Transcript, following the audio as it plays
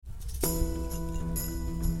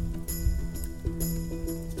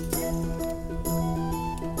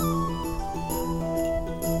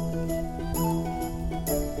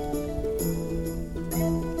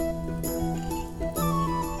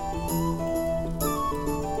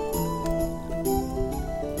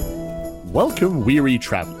Welcome, weary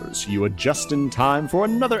travelers. You are just in time for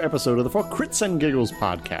another episode of the For Crits and Giggles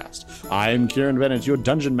podcast. I'm Kieran Bennett, your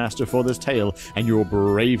dungeon master for this tale, and your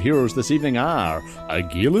brave heroes this evening are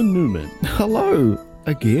Agilan Newman. Hello,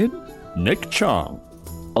 again. Nick Chong.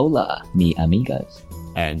 Hola, mi amigos.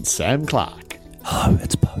 And Sam Clark. Hello,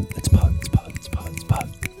 it's Poe.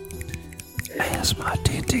 ASMR,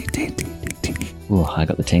 D. Oh, I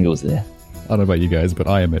got the tingles there. I don't know about you guys, but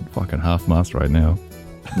I am at fucking half-mast right now.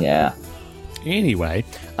 Yeah. Anyway,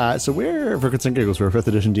 so we're For Crits and Giggles. We're a 5th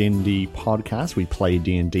edition D&D podcast. We play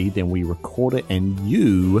D&D, then we record it, and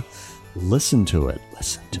you listen to it.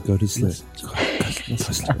 Go to sleep. Sleep.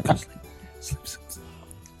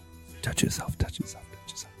 Touch yourself.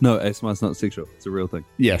 No, ASMR is not sexual. It's a real thing.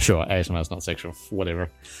 Yeah, sure. ASMR is not sexual. Whatever.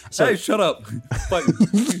 So, Hey, shut up.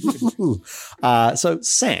 so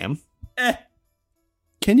Sam,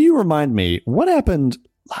 can you remind me what happened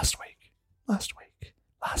last week?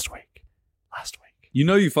 You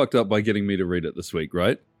know you fucked up by getting me to read it this week,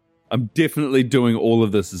 right? I'm definitely doing all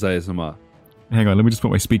of this as ASMR. Hang on, let me just put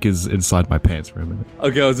my speakers inside my pants for a minute.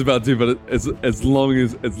 Okay, I was about to, but it's as long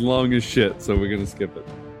as shit, so we're gonna skip it.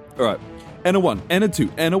 All right. Anna 1, Anna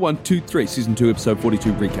 2, Anna 1, 2, 3, Season 2, Episode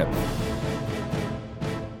 42, recap.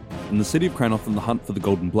 In the city of Cranoth on the hunt for the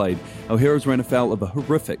Golden Blade, our heroes ran afoul of a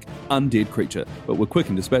horrific, undead creature, but were quick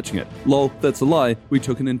in dispatching it. Lol, that's a lie, we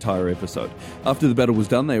took an entire episode. After the battle was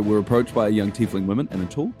done, they were approached by a young tiefling woman and a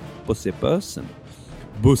tall, bussy person.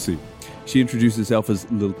 Bussy. She introduced herself as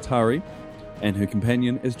Liltari, and her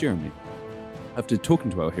companion as Jeremy. After talking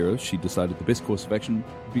to our heroes, she decided the best course of action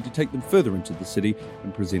would be to take them further into the city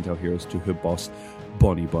and present our heroes to her boss,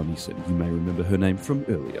 Bonnie Bonnieson. You may remember her name from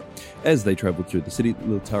earlier. As they travelled through the city,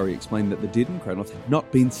 Liltari explained that the dead in Cranoth had not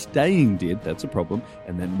been staying dead, that's a problem,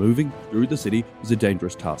 and that moving through the city was a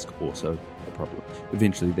dangerous task, also a problem.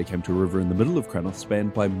 Eventually, they came to a river in the middle of Cranoth,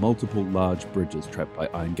 spanned by multiple large bridges trapped by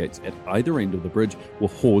iron gates. At either end of the bridge were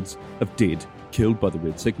hordes of dead, killed by the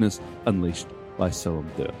Red Sickness, unleashed by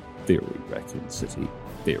Salamdur. Very Raccoon City,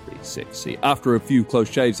 very sexy. After a few close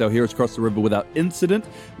shaves, our heroes crossed the river without incident.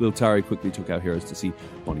 Liltari quickly took our heroes to see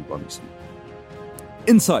Bonnie Bonnieson.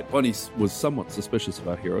 Inside, Bonnie was somewhat suspicious of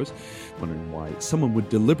our heroes, wondering why someone would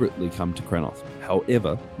deliberately come to Cranoth.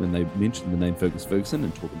 However, when they mentioned the name Fergus Ferguson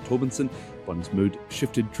and Torben Torbenson, Bonnie's mood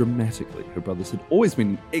shifted dramatically. Her brothers had always been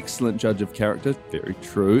an excellent judge of character, very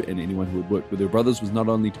true, and anyone who had worked with her brothers was not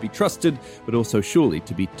only to be trusted, but also surely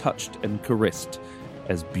to be touched and caressed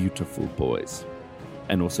as beautiful boys,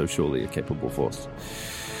 and also surely a capable force.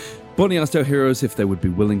 Bonnie asked our heroes if they would be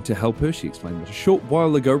willing to help her. She explained that a short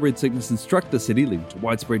while ago, Red Sickness struck the city, leading to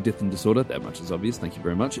widespread death and disorder. That much is obvious, thank you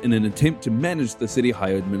very much. In an attempt to manage the city, High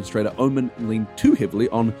Administrator Omen leaned too heavily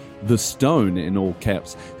on the Stone, in all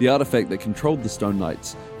caps, the artifact that controlled the Stone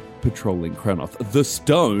Knights patrolling Cranoth. The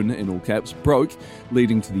Stone, in all caps, broke,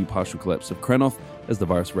 leading to the partial collapse of Cranoth as the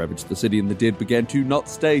virus ravaged the city and the dead began to not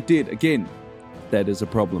stay dead again. That is a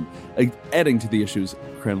problem. Adding to the issues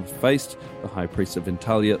Cranoth faced, the High Priest of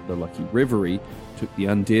Intalia, the Lucky Reverie, took the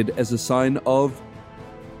undead as a sign of...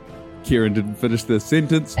 Kieran didn't finish the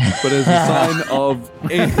sentence, but as a sign of...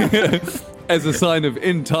 as a sign of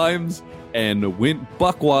end times, and went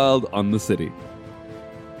buck wild on the city.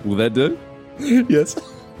 Will that do? Yes.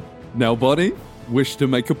 Now Bonnie wished to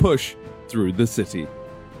make a push through the city.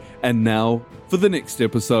 And now, for the next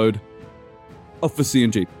episode of For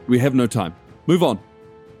CNG. We have no time. Move on.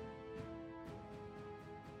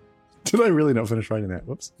 Did I really not finish writing that?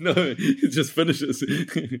 Whoops. No, it just finishes.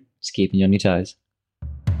 Just keeping you on your toes.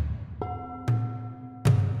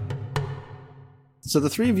 So the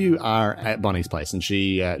three of you are at Bonnie's place, and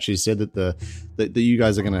she said that you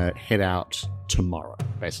guys are going to head out tomorrow,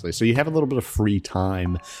 basically. So you have a little bit of free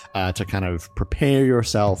time to kind of prepare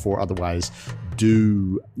yourself, or otherwise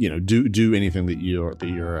do anything that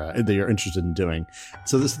you're interested in doing.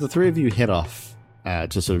 So the three of you head off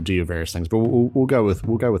to sort of do your various things, but we'll go with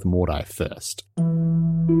Mordai first.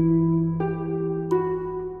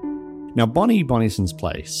 Now, Bonnie Bonnison's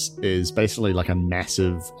place is basically like a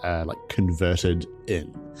massive, converted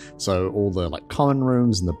inn. So all the common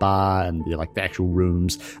rooms and the bar and the actual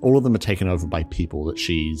rooms, all of them are taken over by people that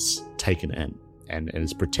she's taken in and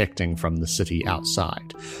is protecting from the city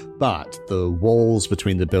outside. But the walls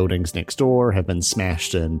between the buildings next door have been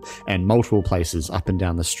smashed in, and multiple places up and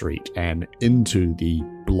down the street and into the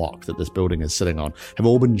block that this building is sitting on have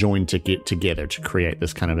all been joined to get together to create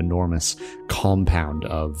this kind of enormous compound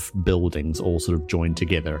of buildings all sort of joined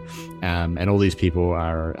together. And all these people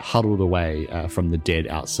are huddled away from the dead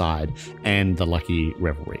outside and the Lucky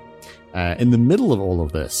Revelry. In the middle of all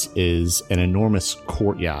of this is an enormous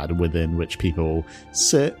courtyard within which people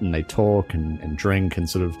sit and they talk and drink and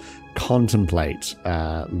sort of contemplate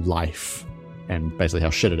life and basically how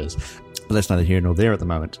shit it is. But that's neither here nor there at the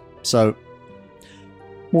moment. So,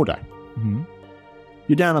 Mordai,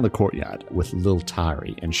 you're down in the courtyard with Lil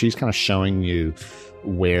Tari, and she's kind of showing you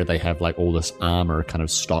where they have like all this armor kind of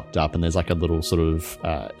stocked up, and there's like a little sort of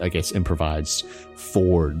I guess improvised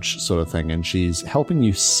forge sort of thing, and she's helping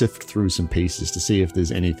you sift through some pieces to see if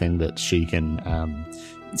there's anything that she can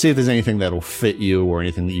see if there's anything that'll fit you or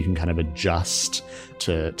anything that you can kind of adjust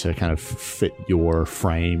to kind of fit your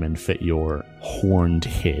frame and fit your horned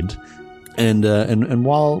head. And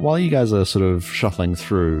while you guys are sort of shuffling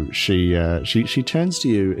through, she turns to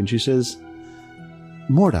you and she says,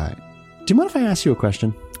 Mordai, do you mind if I ask you a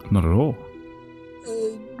question? Not at all.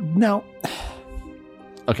 Now,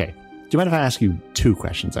 okay. Do you mind if I ask you two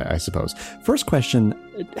questions, I suppose? First question,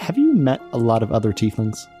 have you met a lot of other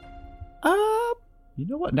tieflings? You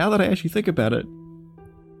know what? Now that I actually think about it,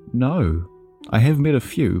 no. I have met a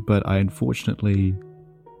few, but unfortunately,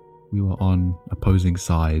 we were on opposing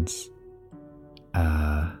sides.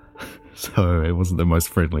 So it wasn't the most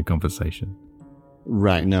friendly conversation.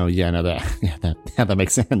 Right. No. Yeah. No. That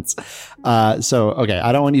makes sense. So okay.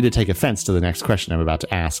 I don't want you to take offense to the next question I'm about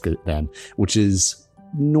to ask then, which is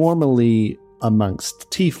normally amongst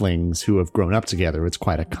tieflings who have grown up together, it's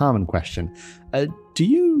quite a common question. Do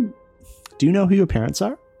you know who your parents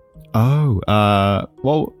are? Oh.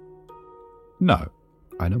 Well, no.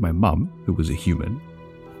 I know my mum, who was a human.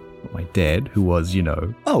 But my dad, who was,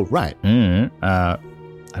 Oh, right. I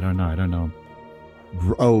don't know.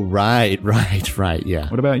 Oh, right. Yeah.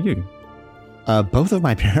 What about you? Both of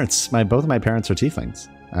my parents are tieflings.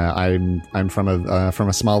 I'm from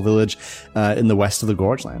a small village in the west of the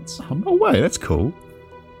Gorgelands. Oh, no way! That's cool.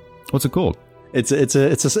 What's it called? It's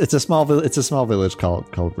a small village called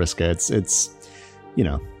Riska.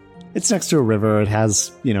 It's next to a river. It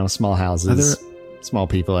has small houses, small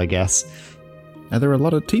people, I guess. Are there a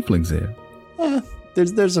lot of tieflings there?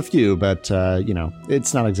 There's a few, but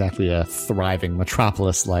it's not exactly a thriving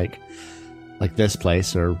metropolis like this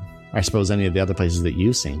place, or I suppose any of the other places that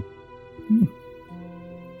you've seen.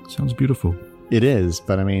 Sounds beautiful. It is,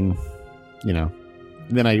 but I mean,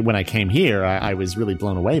 then when I came here, I was really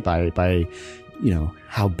blown away by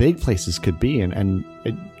how big places could be, and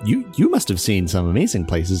you must have seen some amazing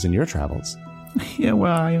places in your travels. Yeah,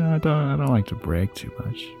 well, I don't like to brag too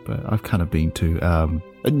much, but I've kind of been to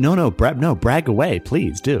No, brag away,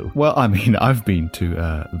 please do. Well, I mean, I've been to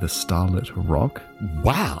the Starlit Rock.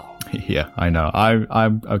 Wow. Yeah, I know.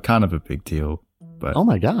 I'm kind of a big deal, but oh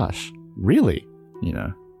my gosh, really?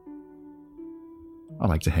 I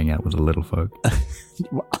like to hang out with the little folk.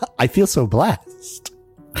 I feel so blessed.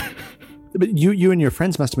 But you and your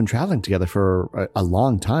friends must have been traveling together for a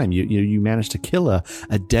long time. You managed to kill a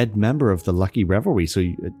dead member of the Lucky Revelry, so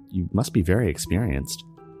you must be very experienced.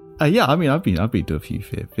 Yeah, I mean, I've been to a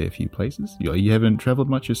fair few places. You haven't traveled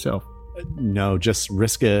much yourself? No, just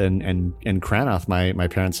Riska and Kranoth. My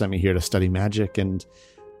parents sent me here to study magic, and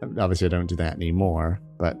obviously I don't do that anymore.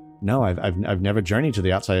 But no, I've never journeyed to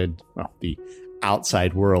the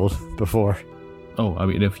outside world before. Oh, I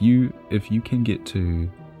mean, if you can get to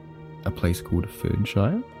a place called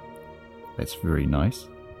Fernshire, that's very nice.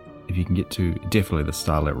 If you can get to definitely the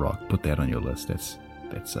Starlit Rock, put that on your list. That's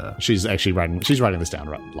she's writing this down,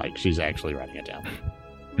 right? Like she's actually writing it down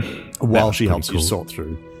while she helps you sort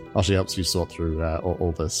through all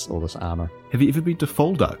this armor. Have you ever been to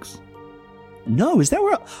Foldux? No, is that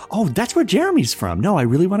where? Oh, that's where Jeremy's from. No, I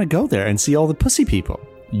really want to go there and see all the pussy people.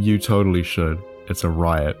 You totally should. It's a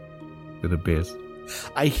riot. They're the best.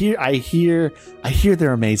 I hear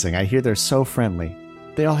they're amazing. I hear they're so friendly.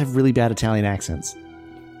 They all have really bad Italian accents.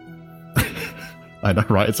 I know,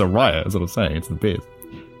 right? It's a riot. That's what I'm saying. It's the best.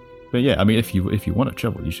 But yeah, I mean, if you want to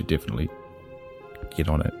travel, you should definitely get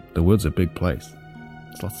on it. The world's a big place.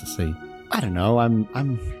 There's lots to see. I don't know.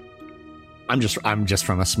 I'm just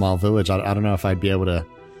from a small village. I don't know if I'd be able to.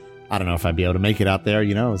 I don't know if I'd be able to make it out there.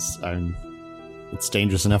 It's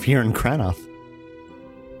dangerous enough here in Kranoth.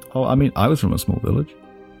 Oh, I mean, I was from a small village.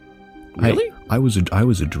 Really? I was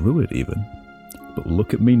a druid even. But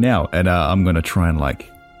look at me now, and I'm gonna try and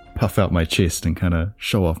puff out my chest and kind of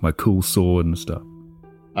show off my cool sword and stuff.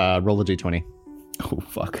 Roll a d20. Oh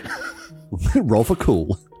fuck! Roll for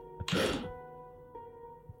cool.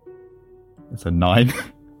 It's a 9.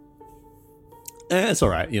 It's all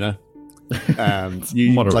right,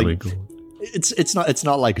 moderately cool. It's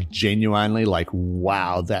not like genuinely like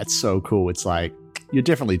wow, that's so cool. It's like you're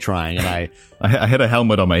definitely trying, and I had a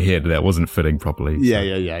helmet on my head that wasn't fitting properly. So.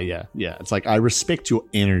 Yeah. It's like I respect your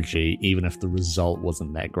energy, even if the result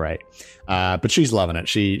wasn't that great. But she's loving it.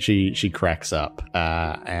 She cracks up,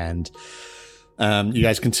 and you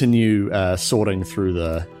guys continue sorting through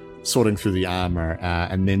the armor,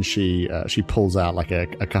 and then she pulls out like a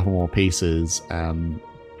couple more pieces, and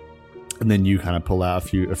then you kind of pull out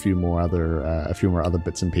a few more other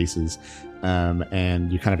bits and pieces,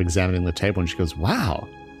 and you're kind of examining the table, and she goes, "Wow,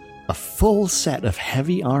 a full set of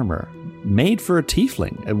heavy armor made for a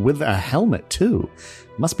tiefling with a helmet too.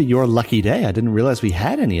 Must be your lucky day. I didn't realize we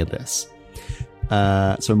had any of this."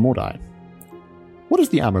 So Mordai, what does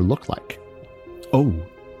the armor look like? Oh,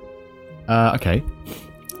 okay.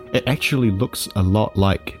 It actually looks a lot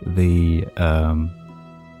like the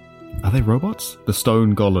are they robots? The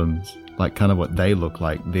stone golems, like kind of what they look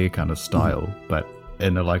like, their kind of style, but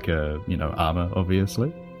in like a armor,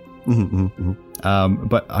 obviously.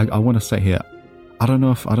 But I want to say here, I don't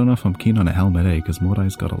know if I'm keen on a helmet, because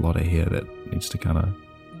Mordai's got a lot of hair that needs to kind of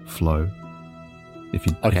flow. If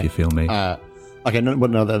you feel me. No,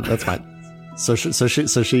 that's fine. So she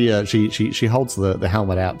holds the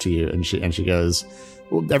helmet out to you, and she goes,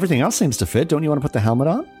 "Well, everything else seems to fit. Don't you want to put the helmet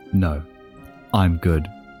on?" No, I'm good.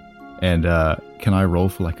 And can I roll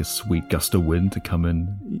for like a sweet gust of wind to come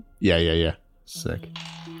in? Yeah. Sick.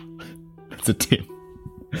 It's a 10.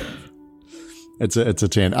 It's a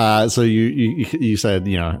 10. So you said,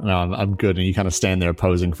 no, I'm good, and you kind of stand there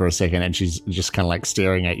posing for a second, and she's just kind of like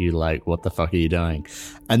staring at you like, what the fuck are you doing?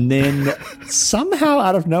 And then somehow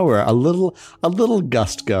out of nowhere, a little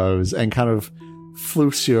gust goes and kind of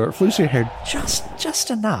floofs your hair just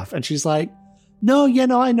enough, and she's like, no,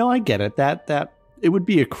 I know, I get it. That it would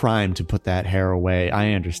be a crime to put that hair away.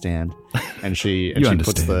 I understand. And she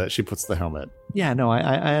puts the helmet. Yeah, no,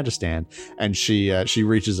 I understand. And she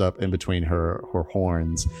reaches up in between her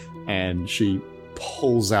horns, and she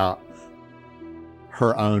pulls out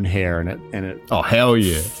her own hair, and it. Oh, hell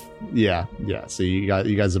yeah! Yeah. So you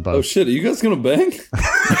guys are both. Oh shit! Are you guys gonna bang?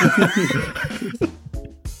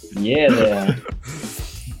 Yeah, they are.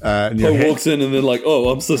 And your Paul walks in and then like, oh,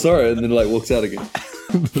 I'm so sorry, and then like walks out again.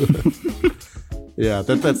 Yeah,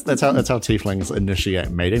 that's how tieflings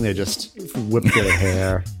initiate mating. They just whip their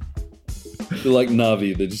hair. They're like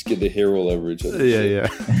Na'vi. They just get their hair all over each other. Yeah.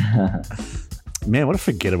 Man, what a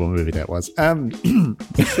forgettable movie that was. Shut up.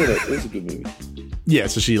 It was a good movie. Yeah,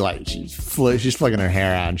 so she's plugging her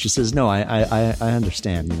hair out, and she says, "No, I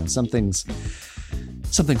understand. Some things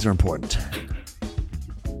are important."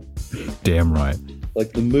 Damn right.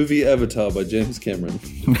 Like the movie Avatar by James Cameron.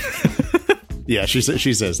 Yeah, she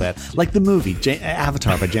says that. Like the movie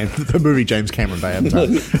Avatar by James, the movie James Cameron by Avatar.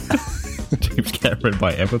 James Cameron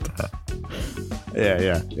by Avatar.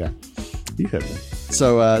 Yeah. You heard me.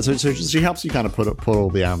 So she helps you kind of put all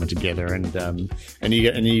the armor together, and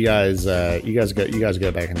you guys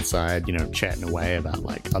go back inside, chatting away about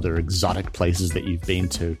like other exotic places that you've been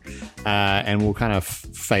to, and we'll kind of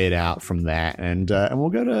fade out from that, and we'll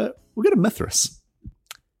go to Mithras.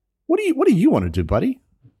 What do you want to do, buddy?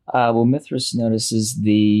 Well, Mithras notices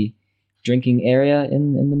the drinking area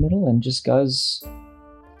in the middle and just goes,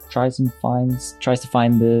 tries to find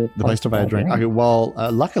the place to buy a drink. Okay, well,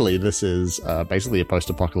 luckily this is basically a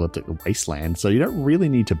post-apocalyptic wasteland, so you don't really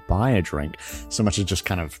need to buy a drink so much as just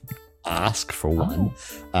kind of ask for one.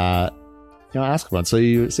 Ask for one. So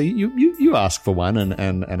you ask for one, and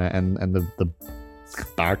the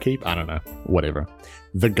barkeep, I don't know, whatever,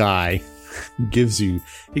 the guy gives you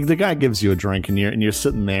a drink, and you're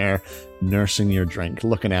sitting there nursing your drink,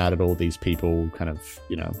 looking out at all these people, kind of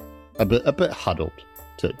a bit huddled.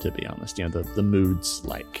 To be honest, the mood's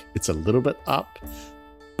like it's a little bit up,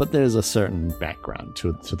 but there's a certain background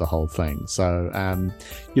to the whole thing. So,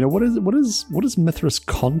 what is Mithras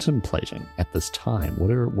contemplating at this time?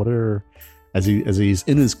 What are as he's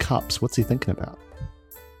in his cups? What's he thinking about?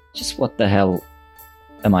 Just what the hell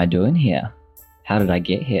am I doing here? How did I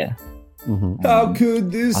get here? Mm-hmm. How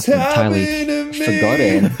could this happen to me?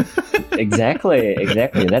 Forgotten. Exactly.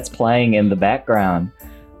 That's playing in the background.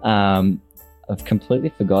 I've completely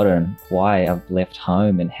forgotten why I've left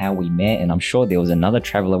home and how we met, and I'm sure there was another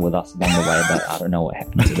traveler with us along the way, but I don't know what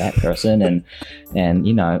happened to that person. And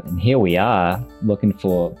here we are looking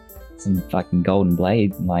for some fucking golden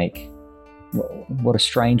blade. Like, what a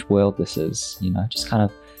strange world this is. Just kind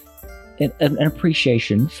of an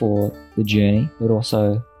appreciation for the journey, but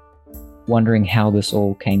also wondering how this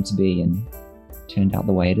all came to be and turned out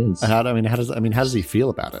the way it is. How does he feel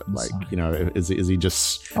about it? Like, is he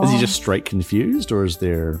just straight confused, or is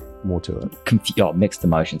there more to it? Mixed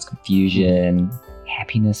emotions, confusion,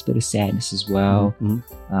 happiness, a bit of sadness as well.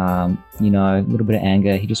 Mm-hmm. A little bit of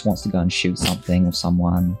anger. He just wants to go and shoot something or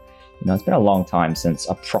someone. It's been a long time since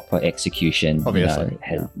a proper execution. Obviously,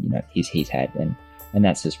 he's had, and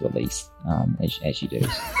that's his release. As he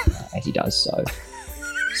does.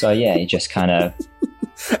 So yeah, he just kind of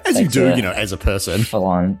as you do, as a person. full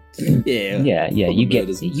on. Yeah. You get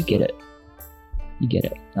it.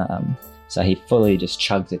 So he fully just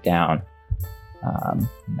chugs it down.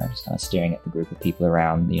 Just kind of staring at the group of people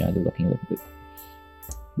around. They're looking a little bit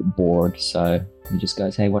bored. So he just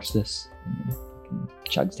goes, "Hey, watch this." And then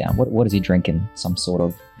chugs down. What is he drinking? Some sort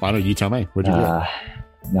of. Why don't you tell me? What do you get?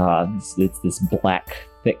 No, it's this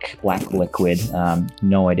thick black liquid.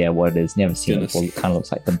 No idea what it is. Never seen it before. It kind of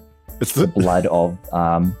looks like the blood of.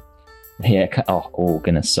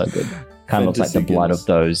 Goodness, so good. Kind of looks like the blood of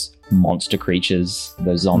those monster creatures,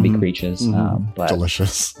 those zombie creatures. But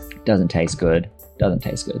delicious. Doesn't taste good. But,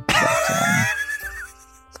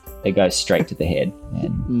 it goes straight to the head,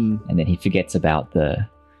 and then he forgets about the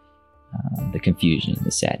confusion and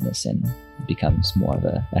the sadness, and becomes more of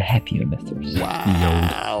a happier Mithras.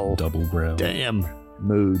 Wow. Double growl. Damn.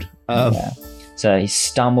 Mood. Yeah. So he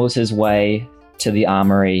stumbles his way to the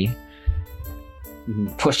armory,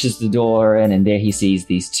 pushes the door in, and there he sees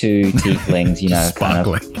these two tieflings, kind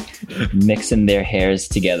of mixing their hairs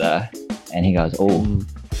together. And he goes, "Oh,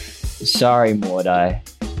 sorry, Mordai.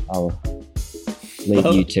 I'll leave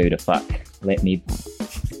you two to fuck. Let me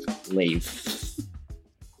leave."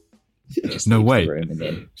 Just No, leaves the wait. room and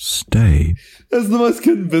then Stay. That's the most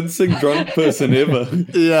convincing drunk person ever.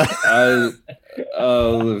 Yeah.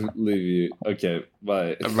 I'll leave you. Okay,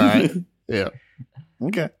 bye. Right. Yeah.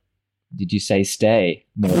 Okay. Did you say stay,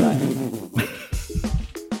 Mordai?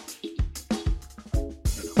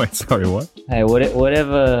 Wait, sorry, what? Hey,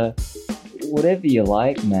 whatever you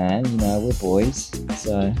like, man. We're boys,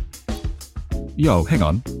 so Yo, hang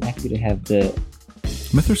on. happy to have the.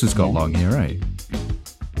 Mithras has got long hair, eh?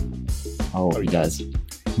 Oh, he does.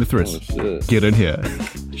 Mithras, Oh, shit. get in here.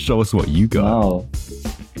 Show us what you got. Oh,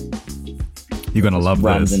 You're gonna love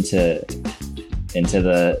runs this.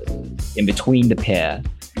 in between the pair,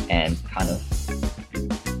 and kind of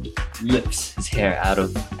lifts his hair out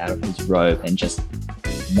of his robe, and just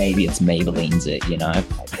maybe it's Maybelline's it, all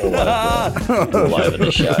over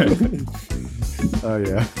the show. Oh,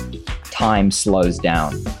 yeah. Time slows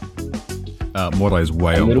down. Mordai's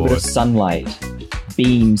way A on little bit board. of sunlight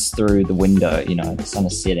beams through the window. The sun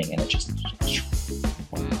is setting, and it just.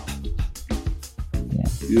 Yeah,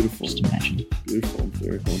 Beautiful. just imagine. Beautiful.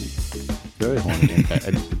 Very horny. Very horny.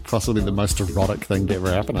 And possibly the most erotic thing to ever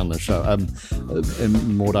happen on the show. And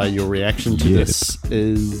Mordai, your reaction to this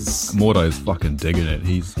is... Mordai's fucking digging it.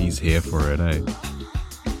 He's here for it, eh?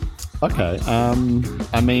 Okay.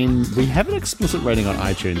 I mean, we have an explicit rating on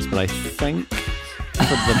iTunes, but I think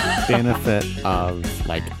for the benefit of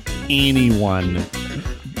anyone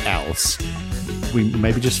else, we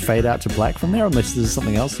maybe just fade out to black from there, unless there's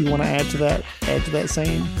something else you want to add to that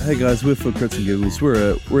scene. Hey guys, we're for Crits and Giggles.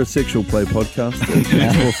 We're a sexual play podcast.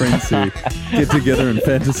 Four friends who get together and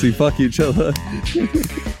fantasy fuck each other.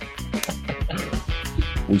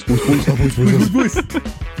 Boys.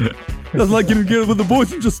 That's like getting together with the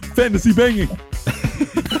boys and just fantasy banging.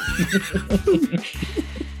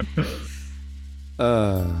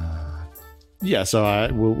 Yeah, so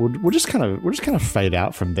we'll just kind of fade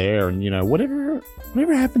out from there, and whatever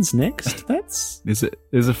happens next, that's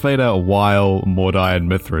Is a fade out while Mordai and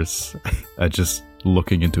Mithras are just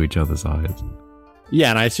looking into each other's eyes.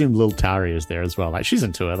 yeah. And I assume Lil Tari is there as well. She's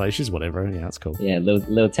into it. She's whatever. Yeah, it's cool. Yeah,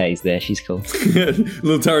 Lil Tay's there. She's cool.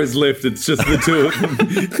 Lil Tari's left. It's just the two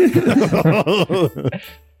of them.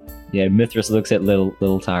 Yeah, Mithras looks at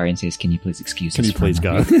Lil Tari and says, "Can you please excuse Can us? you please for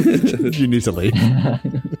a go? moment?" You need to leave.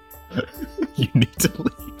 You need to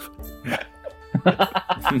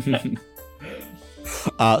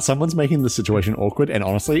leave. Someone's making the situation awkward, and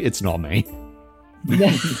honestly, it's not me.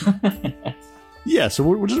 Yeah, so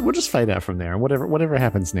we'll just fade out from there, and whatever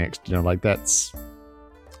happens next, that's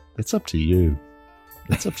up to you.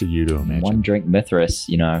 It's up to you to imagine. One drink Mithras,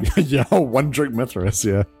 Yeah, one drink Mithras.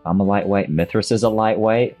 Yeah. I'm a lightweight. Mithras is a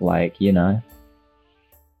lightweight. Can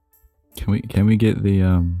we get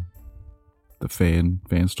the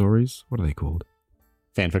fan stories? What are they called?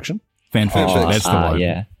 Fan fiction. Fan fiction. That's the one.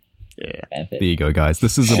 Yeah. Yeah. Fanfic. There you go, guys.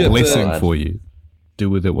 This is Ship a blessing it. for you. Do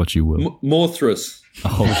with it what you will. Morthrus.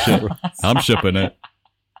 Oh shit! I'm shipping it.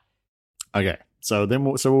 Okay, so then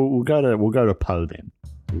we'll go to Poe then.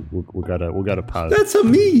 We'll go to Poe. That's a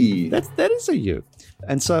me. That is a you.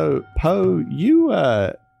 And so Poe, you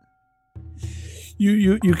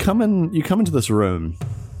come into this room,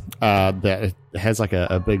 that it has like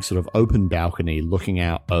a big sort of open balcony looking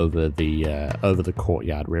out over the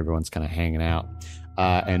courtyard where everyone's kind of hanging out.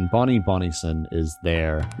 And Bonnie Bonnison is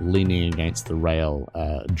there leaning against the rail,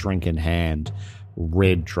 drink in hand,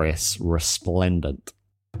 red dress, resplendent.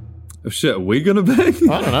 Oh shit, are we gonna bang?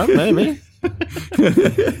 I don't know, maybe.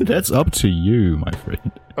 That's up to you, my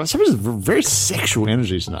friend. Somebody's very sexual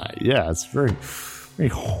energy tonight. Yeah, it's very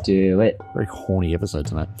Do it. very horny episode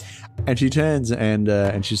tonight. And she turns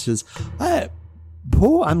and she says,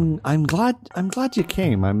 Paul, I'm glad you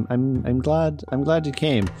came. I'm glad you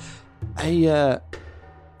came. I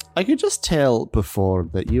could just tell before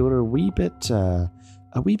that you were a wee bit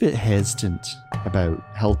hesitant about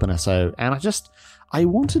helping us out, and I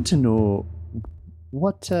wanted to know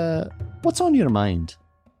what's on your mind.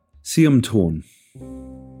 See, I'm torn.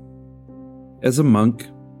 As a monk,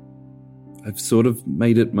 I've sort of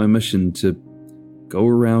made it my mission to go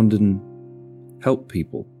around and help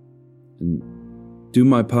people and do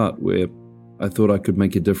my part where I thought I could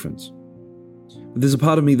make a difference. But there's a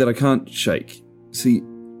part of me that I can't shake. See,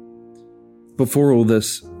 before all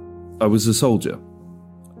this, I was a soldier.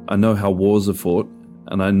 I know how wars are fought,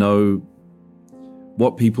 and I know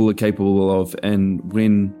what people are capable of, and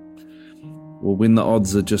when the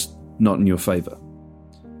odds are just not in your favor.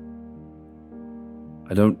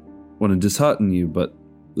 I don't want to dishearten you, but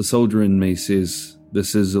the soldier in me says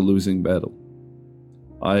this is a losing battle.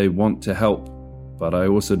 I want to help, but I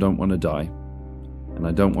also don't want to die, and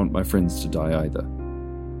I don't want my friends to die either.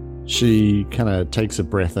 She kind of takes a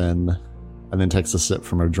breath in, and then takes a sip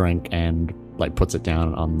from her drink and like puts it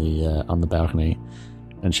down on the balcony,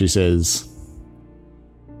 and she says,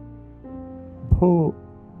 "Oh,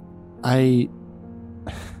 I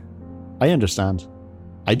understand.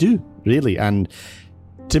 I do, really, and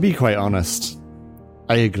to be quite honest,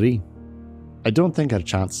 I agree. I don't think our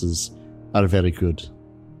chances are very good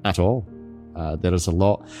at all. There's a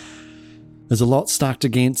lot stacked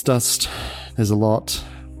against us. There's a lot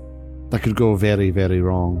that could go very, very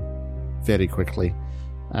wrong very quickly.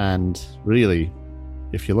 And really,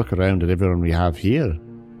 if you look around at everyone we have here,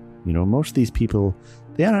 you know, most of these people,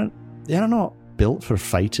 they are not built for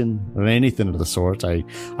fighting or anything of the sort. I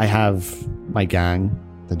have my gang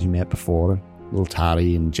that you met before, little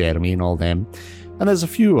Tari and Jeremy and all them. And there's a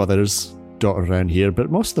few others dotted around here,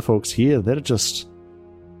 but most of the folks here, they're just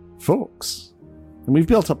folks. And we've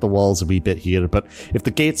built up the walls a wee bit here, but if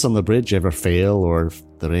the gates on the bridge ever fail, or if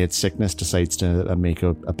the red sickness decides to make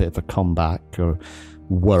a bit of a comeback, or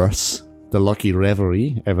worse, the lucky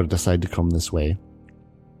reverie ever decide to come this way,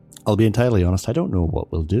 I'll be entirely honest, I don't know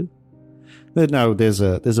what we'll do. Now, there's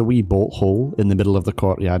a wee bolt hole in the middle of the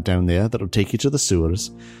courtyard down there that'll take you to the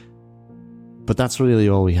sewers, but that's really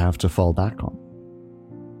all we have to fall back on.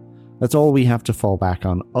 That's all we have to fall back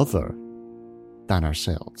on other than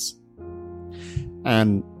ourselves.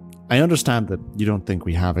 And I understand that you don't think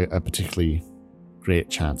we have a particularly great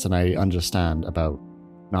chance, and I understand about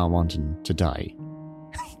not wanting to die.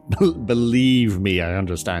 Believe me, I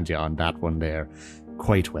understand you on that one there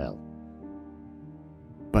quite well.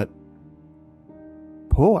 But,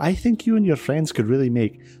 Poe, I think you and your friends could really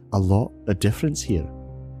make a lot of difference here.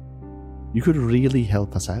 You could really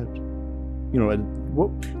help us out. You know,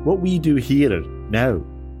 what we do here now,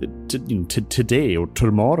 today or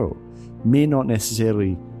tomorrow, may not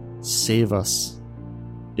necessarily save us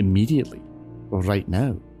immediately or right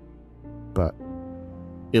now, but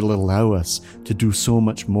it'll allow us to do so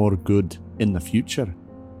much more good in the future.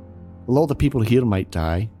 A lot of the people here might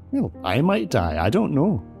die. Well, I might die, I don't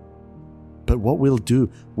know. But what we'll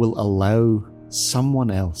do will allow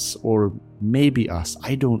someone else, or maybe us,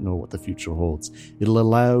 I don't know what the future holds. It'll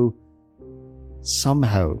allow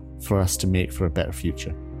somehow for us to make for a better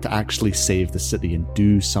future, to actually save the city and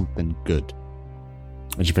do something good.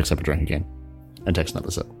 And she picks up a drink again and takes another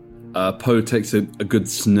sip. Poe takes a good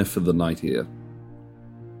sniff of the night here.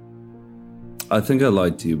 I think I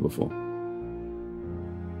lied to you before.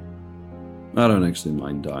 I don't actually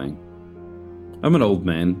mind dying. I'm an old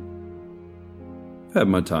man. I've had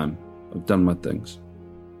my time. I've done my things.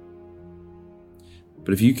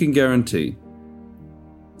 But if you can guarantee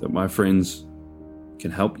that my friends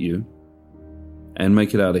can help you and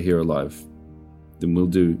make it out of here alive, then we'll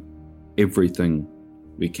do everything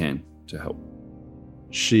we can to help.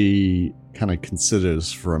 She kind of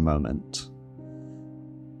considers for a moment,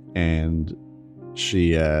 and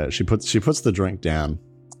she puts the drink down,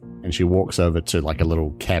 and she walks over to like a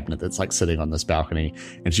little cabinet that's like sitting on this balcony,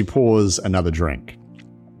 and she pours another drink,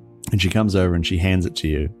 and she comes over and she hands it to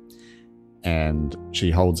you, and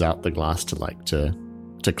she holds out the glass to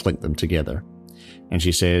clink them together, and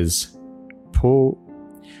she says, "Poe,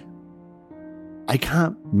 I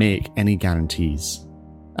can't make any guarantees.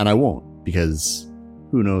 And I won't, because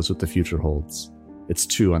who knows what the future holds. It's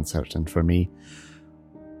too uncertain for me.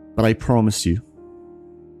 But I promise you,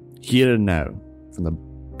 here and now, from the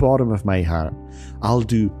bottom of my heart, I'll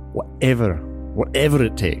do whatever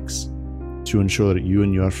it takes to ensure that you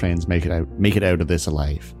and your friends make it out of this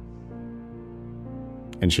alive.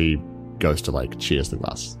 And she goes to cheers the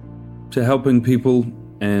glass. To helping people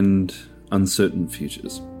and uncertain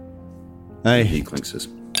futures. Aye. He clinks his.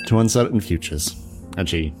 To uncertain futures. And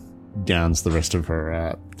she downs the rest of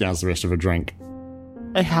her drink.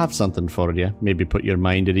 I have something for you. Maybe put your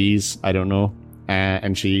mind at ease. I don't know.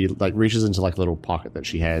 And she reaches into a little pocket that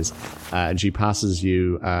she has, and she passes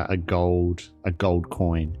you a gold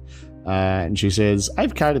coin. And she says,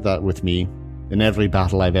 "I've carried that with me in every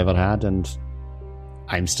battle I've ever had, and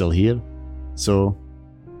I'm still here. So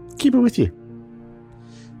keep it with you.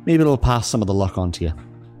 Maybe it'll pass some of the luck on to you."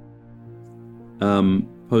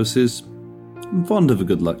 Poe says, "I'm fond of a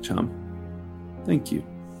good luck charm. Thank you."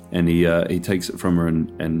 And he takes it from her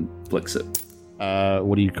and flicks it.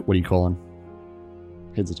 What are you calling?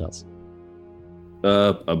 Heads or tails?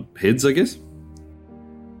 Heads, I guess.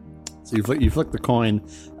 So you flick the coin,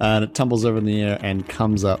 and it tumbles over in the air and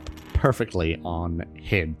comes up perfectly on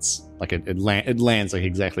heads. It lands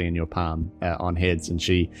exactly in your palm on heads. And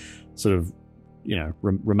she sort of,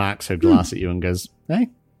 remarks her glass at you and goes, "Hey,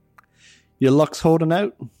 your luck's holding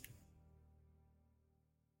out."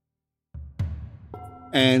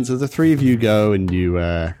 And so the three of you go and you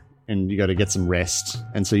got to get some rest.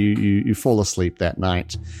 And so you fall asleep that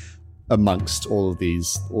night amongst all of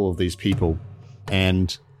these people.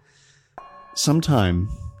 And sometime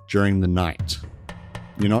during the night,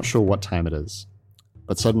 you're not sure what time it is,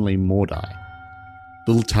 but suddenly Mordai,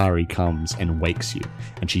 little Tari, comes and wakes you,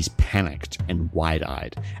 and she's panicked and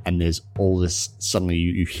wide-eyed. And there's all this, suddenly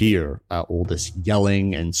you hear all this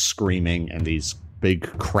yelling and screaming and these big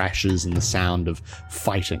crashes and the sound of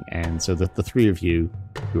fighting. And so the three of you,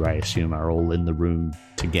 who I assume are all in the room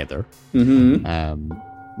together.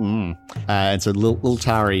 Mm-hmm. And so little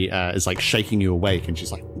Tari is shaking you awake, and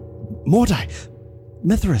she's like, "Mordai,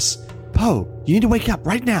 Mithras, Poe, you need to wake up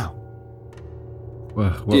right now."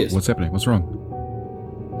 Yes. What's happening? What's wrong?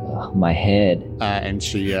 My head. And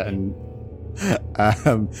she and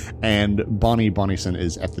Bonnie Bonnison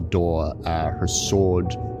is at the door, her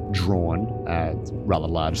sword drawn, rather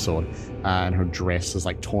large sword, and her dress is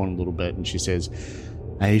torn a little bit, and she says,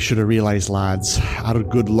 "I should have realized, lads, our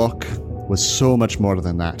good luck was so much more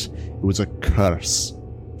than that. It was a curse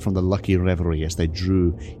from the lucky revelry as they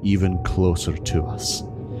drew even closer to us.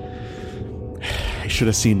 I should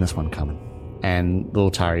have seen this one coming." And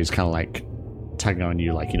little Tari's kind of tugging on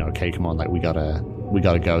you, "Okay, come on, we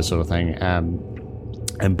gotta go," sort of thing.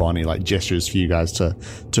 And Bonnie gestures for you guys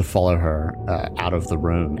to follow her out of the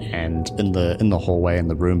room. And in the hallway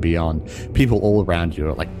and the room beyond, people all around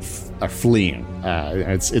you are fleeing.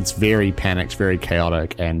 It's very panicked, very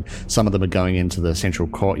chaotic, and some of them are going into the central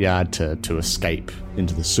courtyard to escape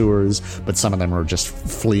into the sewers. But some of them are just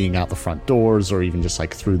fleeing out the front doors, or even just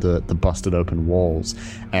through the busted open walls.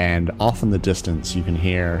 And off in the distance, you can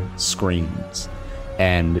hear screams,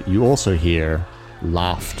 and you also hear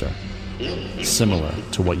laughter, similar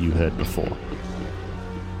to what you heard before.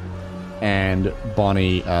 And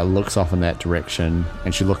Bonnie looks off in that direction,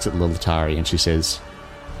 and she looks at little Tari, and she says,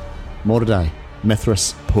 "Mordai,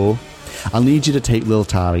 Mithras, Poe, I'll need you to take little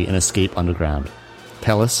Tari and escape underground.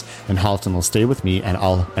 Pellis and Halton will stay with me, and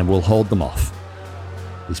we'll hold them off.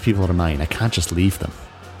 These people are mine. I can't just leave them."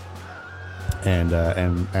 And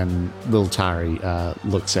little Tari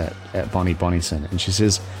looks at Bonnie Bonnison, and she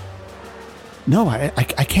says, "No, I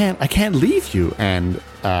can't leave you." And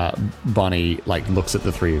Bonnie looks at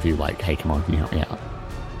the three of you "Hey, come on, can you help me out?"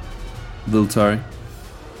 Little Tari,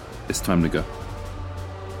 it's time to go.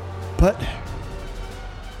 But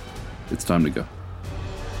it's time to go.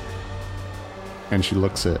 And she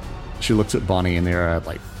looks at Bonnie, and there are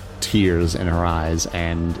tears in her eyes,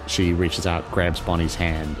 and she reaches out, grabs Bonnie's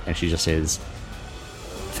hand, and she just says,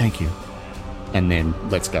 "Thank you," and then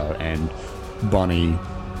let's go. And Bonnie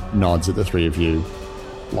nods at the three of you,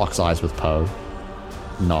 locks eyes with Poe,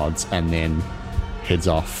 nods, and then heads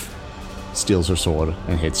off, steals her sword,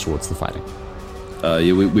 and heads towards the fighting.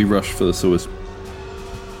 We rush for the sewers.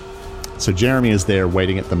 So Jeremy is there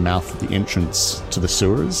waiting at the mouth of the entrance to the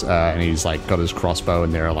sewers, and he's got his crossbow,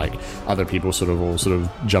 and there are other people sort of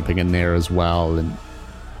jumping in there as well.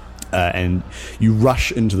 and you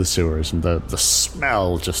rush into the sewers, and the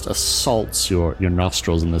smell just assaults your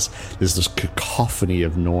nostrils, and there's this cacophony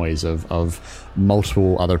of noise of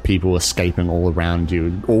multiple other people escaping all around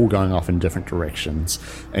you, all going off in different directions,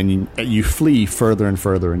 and you flee further and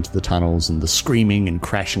further into the tunnels, and the screaming and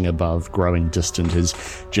crashing above growing distant as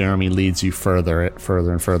Jeremy leads you further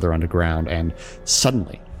and further underground, and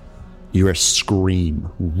suddenly you hear a scream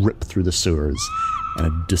rip through the sewers, and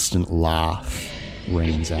a distant laugh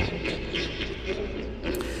rings out.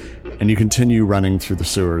 And you continue running through the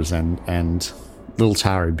sewers, and little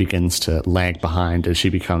Tari begins to lag behind as she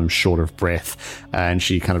becomes short of breath, and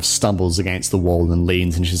she kind of stumbles against the wall and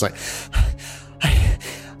leans, and she's like,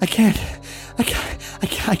 I can't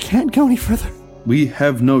go any further. We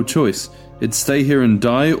have no choice. It's stay here and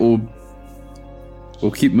die, or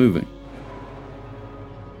keep moving.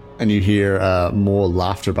 And you hear more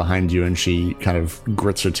laughter behind you, and she kind of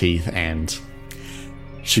grits her teeth, and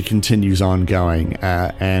she continues on going,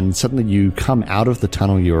 and suddenly you come out of the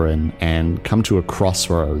tunnel you're in and come to a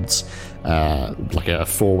crossroads, like a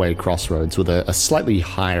four-way crossroads with a slightly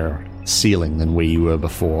higher ceiling than where you were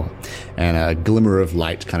before, and a glimmer of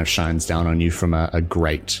light kind of shines down on you from a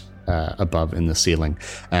grate above in the ceiling.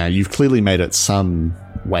 You've clearly made it some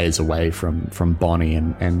ways away from Bonnie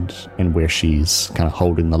and where she's kind of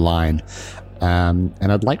holding the line.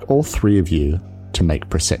 And I'd like all three of you to make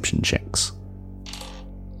perception checks.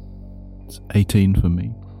 It's 18 for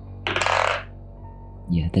me.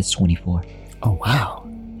 Yeah, that's 24. Oh, wow.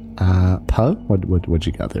 Poe, what'd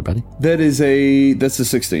you got there, buddy? That's a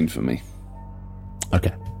 16 for me.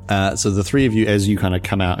 Okay. So the three of you, as you kind of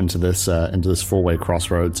come out into this four-way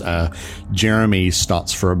crossroads, Jeremy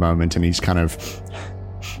stops for a moment, and he's kind of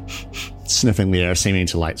sniffing the air, seeming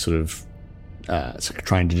to like sort of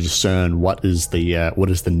trying to discern what is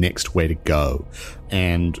the next way to go.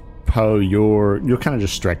 And Poe, you're kind of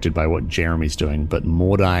distracted by what Jeremy's doing, but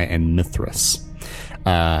Mordai and Mithras,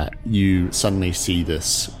 you suddenly see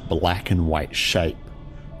this black and white shape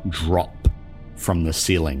drop from the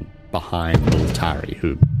ceiling behind little Tari,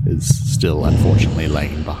 who is still unfortunately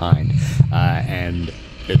lagging behind, and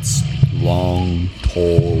it's long,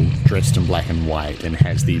 tall, dressed in black and white, and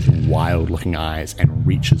has these wild-looking eyes and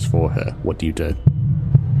reaches for her. What do you do?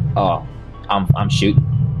 Oh, I'm shooting.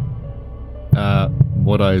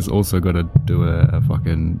 Mordai's also got to do a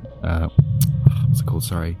fucking what's it called?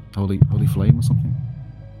 Sorry, holy flame or something.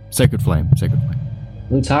 Sacred flame.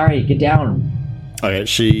 Lutari, get down. Okay,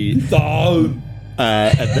 she.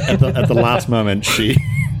 At the last moment, she.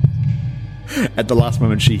 At the last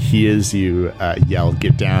moment, she hears you yell,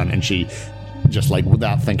 "Get down!" and she, just like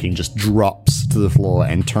without thinking, just drops to the floor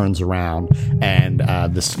and turns around, and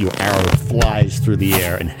your arrow flies through the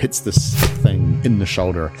air and hits this thing in the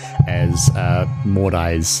shoulder as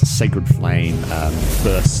Mordai's sacred flame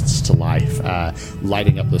bursts to life,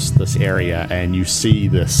 lighting up this area, and you see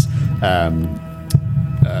this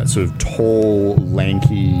sort of tall,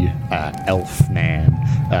 lanky elf man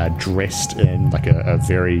dressed in like a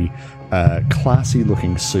very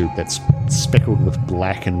classy-looking suit that's speckled with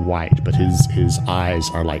black and white, but his eyes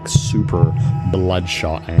are like super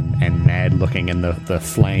bloodshot and mad-looking, and the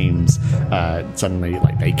flames suddenly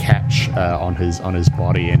like they catch on his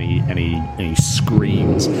body, and he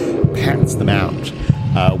screams, pats them out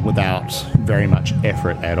without very much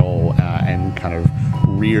effort at all, and kind of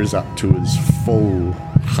rears up to his full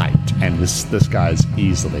height, and this guy's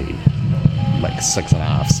easily like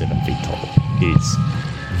 6.5, 7 feet tall. He's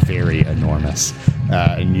very enormous,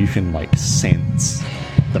 and you can like sense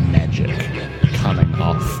the magic coming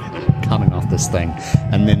off this thing.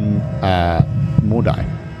 And then Mordai,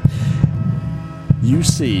 you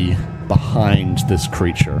see behind this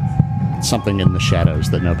creature something in the shadows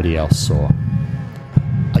that nobody else saw.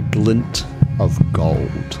 A glint of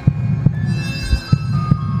gold.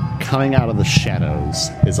 Coming out of the shadows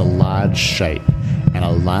is a large shape, and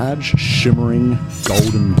a large shimmering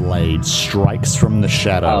golden blade strikes from the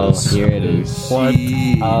shadows. Oh, here it is. What?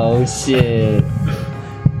 Oh, shit.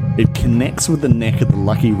 It connects with the neck of the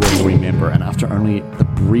lucky revelry member, and after only the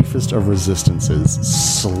briefest of resistances,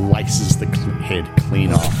 slices the head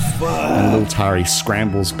clean off. And little Tari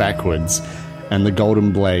scrambles backwards, and the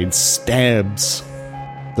golden blade stabs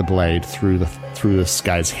the blade through this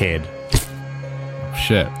guy's head.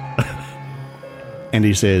 Shit. And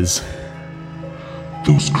he says,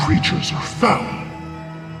 "Those creatures are foul."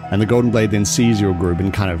 and the golden blade then sees your group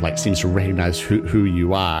and kind of like seems to recognize who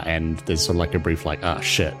you are, and there's sort of like a brief like, ah,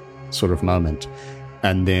 shit sort of moment,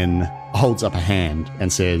 and then holds up a hand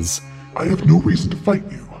and says, "I have no reason to fight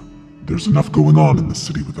you. There's enough going on in the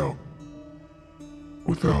city without...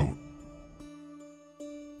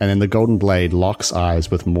 And then the golden blade locks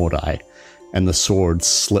eyes with Mordai, and the sword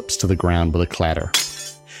slips to the ground with a clatter.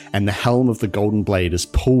 And the helm of the golden blade is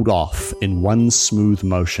pulled off in one smooth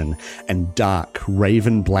motion, and dark,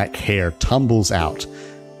 raven black hair tumbles out,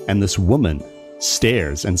 and this woman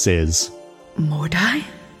stares and says, Mordai?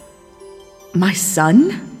 My son?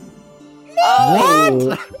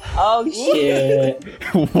 What? Oh shit!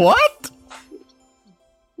 What?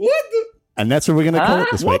 What? and that's what we're going to call it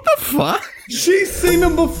this week. What the fuck? She's seen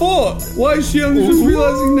him before. Why is she only just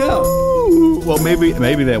realizing now? Well, maybe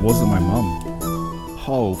that wasn't my mum.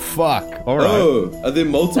 Oh fuck! All right. Oh, are there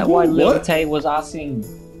multiple? Is that why Lil What? Tay was asking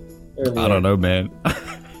earlier? I don't know, man.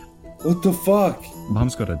 What the fuck?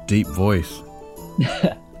 Mum's got a deep voice.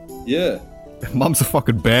 Yeah. Mum's a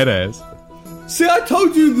fucking badass. See, I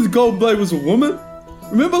told you the Goldblade was a woman.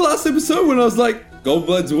 Remember last episode when I was like,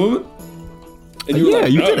 Goldblade's a woman? And you were Yeah,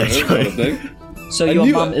 like, you no, did that's actually. not a thing. So I your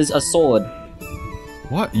knew mum it. is a sword.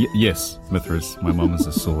 What? Yes, Mithras. My mum is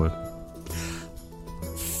a sword.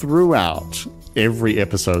 Throughout every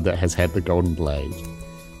episode that has had the golden blade,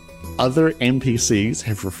 other NPCs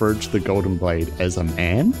have referred to the golden blade as a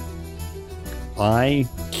man. I,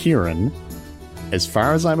 Kieran, as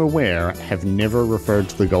far as I'm aware, have never referred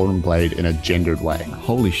to the golden blade in a gendered way.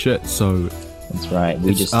 Holy shit! So That's right.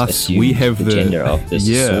 We it's just us. assumed We have the gender of this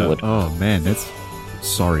yeah. sword. Oh man, that's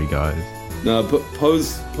sorry, guys. No, but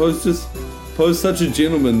Pose such a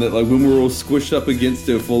gentleman that like when we were all squished up against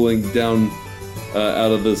her falling down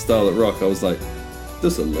out of the Starlit Rock, I was like,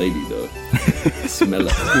 this a lady though. I smell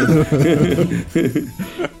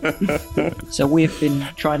it. So we've been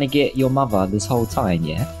trying to get your mother this whole time,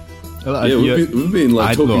 yeah? Yeah, we've been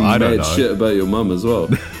like talking I don't mad know. shit about your mum as well.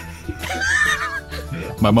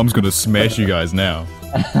 My mum's gonna smash you guys now.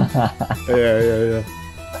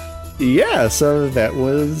 Yeah, so that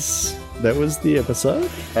was the episode.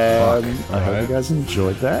 I hope Alright. you guys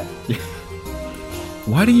enjoyed that.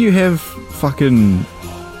 Why do you have fucking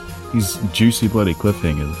these juicy bloody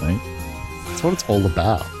cliffhangers, mate? That's what it's all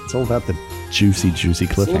about. It's all about the juicy It's all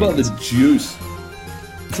about cliffhangers. the juice.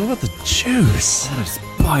 It's all about the juice. I just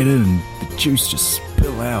bite in and the juice just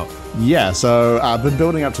spill out. Yeah, so I've been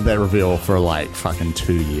building up to that reveal for like fucking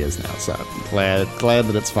 2 years now, so glad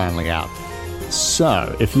that it's finally out.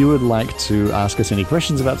 So, if you would like to ask us any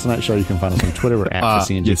questions about tonight's show, you can find us on Twitter. We're at the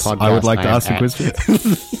CNG Yes, Podcast. I would like to am ask a at- question.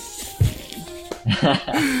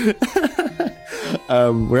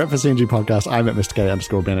 We're at the CNG Podcast. I'm at Mr. K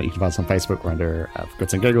 _Bennett. You can find us on Facebook. We're under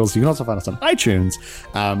Grits and Giggles. You can also find us on iTunes,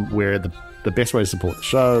 where the best way to support the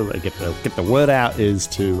show, get the word out, is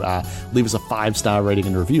to leave us a 5-star rating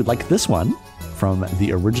and review, like this one from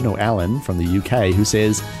the original Alan from the UK, who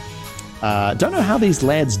says, don't know how these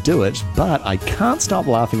lads do it, but I can't stop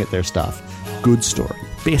laughing at their stuff. Good story.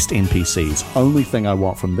 Best NPCs. Only thing I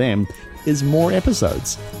want from them is more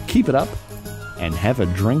episodes. Keep it up and have a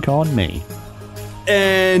drink on me.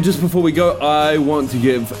 And just before we go, I want to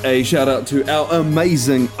give a shout out to our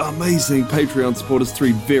amazing Patreon supporters,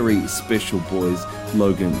 3 very special boys,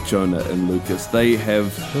 Logan, Jonah, and Lucas. They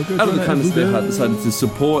have, out of the kindness of their heart, decided to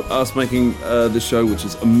support us making the show, which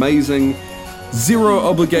is amazing. Zero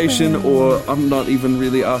obligation, or I'm not even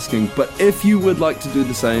really asking. But if you would like to do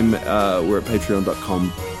the same, we're at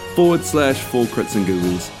patreon.com/4crits and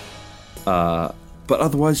googles. But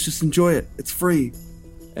otherwise, just enjoy it. It's free.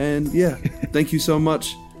 And yeah, thank you so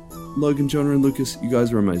much, Logan, Jonah, and Lucas. You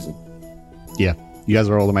guys are amazing. Yeah, you guys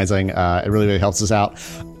are all amazing. It really, really helps us out.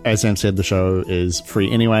 As Sam said, the show is free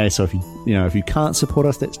anyway, so if you can't support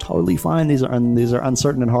us, that's totally fine. These are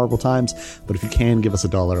uncertain and horrible times, but if you can give us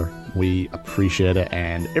 $1, we appreciate it,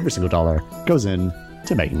 and every single dollar goes in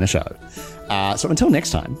to making the show. So until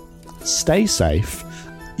next time, stay safe.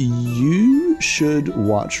 You should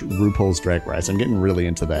watch RuPaul's Drag Race. I'm getting really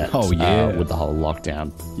into that. Oh, yeah. With the whole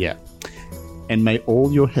lockdown. Yeah. And may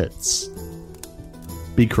all your hits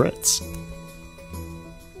be crits.